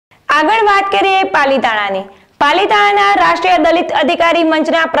આગળ વાત કરીએ પાલીતાણાની। પાલીતાણાના રાષ્ટ્રીય દલિત અધિકારી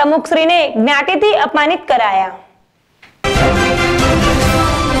મંચના પ્રમુખશ્રીને જ્ઞાતિથી અપમાનિત કરાયા।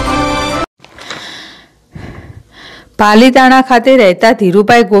 પાલીતાણા ખાતે રહેતા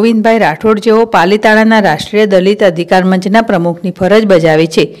ધીરુભાઈ ગોવિંદભાઈ રાઠોડ જેઓ પાલીતાણાના રાષ્ટ્રીય દલિત અધિકાર મંચના પ્રમુખની ફરજ બજાવે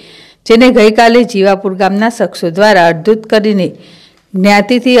છે, જેને ગઈકાલે જીવાપુર ગામના શખ્સો દ્વારા અડધૂત કરીને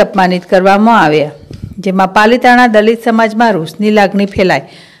જ્ઞાતિથી અપમાનિત કરવામાં આવ્યા, જેમાં પાલીતાણા દલિત સમાજમાં રોષની લાગણી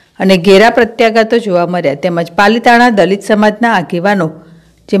ફેલાઈ અને ઘેરા પ્રત્યાઘાતો જોવા મળ્યા। તેમજ પાલીતાણા દલિત સમાજના આગેવાનો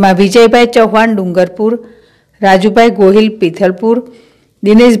જેમાં વિજયભાઈ ચૌહાણ ડુંગરપુર, રાજુભાઈ ગોહિલ પિથલપુર,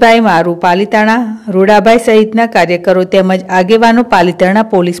 દિનેશભાઈ મારુ પાલીતાણા, રૂડાભાઈ સહિતના કાર્યકરો તેમજ આગેવાનો પાલીતાણા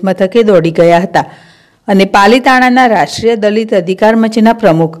પોલીસ મથકે દોડી ગયા હતા અને પાલીતાણાના રાષ્ટ્રીય દલિત અધિકાર મંચના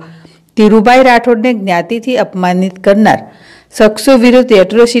પ્રમુખ ધીરુભાઈ રાઠોડને જ્ઞાતિથી અપમાનિત કરનાર શખ્સો વિરુદ્ધ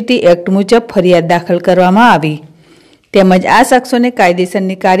એટ્રોસિટી એક્ટ મુજબ ફરિયાદ દાખલ કરવામાં આવી તેમજ આ શખ્સોને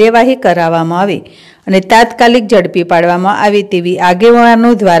કાયદેસરની કાર્યવાહી કરાવવામાં આવે અને તાત્કાલિક ઝડપી પાડવામાં આવે તેવી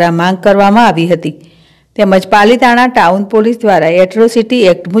આગેવાનો દ્વારા માંગ કરવામાં આવી હતી। તેમજ પાલીતાણા ટાઉન પોલીસ દ્વારા એટ્રોસિટી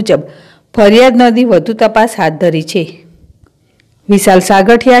એક્ટ મુજબ ફરિયાદ નોંધી વધુ તપાસ હાથ ધરી છે। વિશાલ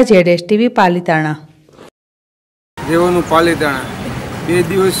સાગઠિયા, ZSTV પાલીતાણા। દેવોનું પાલીતાણા 2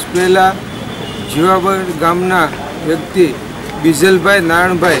 દિવસ પહેલા જીવાપુર ગામના વ્યક્તિ બીજલભાઈ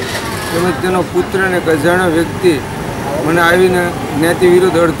નારાયણભાઈ તેમજ તેનો પુત્ર અને એક અજાણ્યો વ્યક્તિ મને આવીને જ્ઞાતિ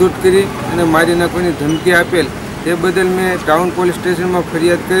વિરુદ્ધ અડધૂટ કરી અને મારી નાખવાની ધમકી આપેલ, તે બદલ મેં ટાઉન પોલીસ સ્ટેશનમાં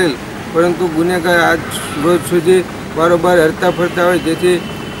ફરિયાદ કરેલ, પરંતુ ગુનેગાર આજ રોજ સુધી બારોબાર હરતા ફરતા હોય, જેથી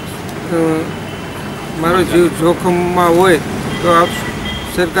મારો જીવ જોખમમાં હોય તો આપ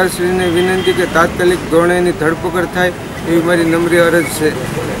સરકારશ્રીને વિનંતી કે તાત્કાલિક ધોરણે એની ધરપકડ થાય એવી મારી નમ્ર અરજ છે।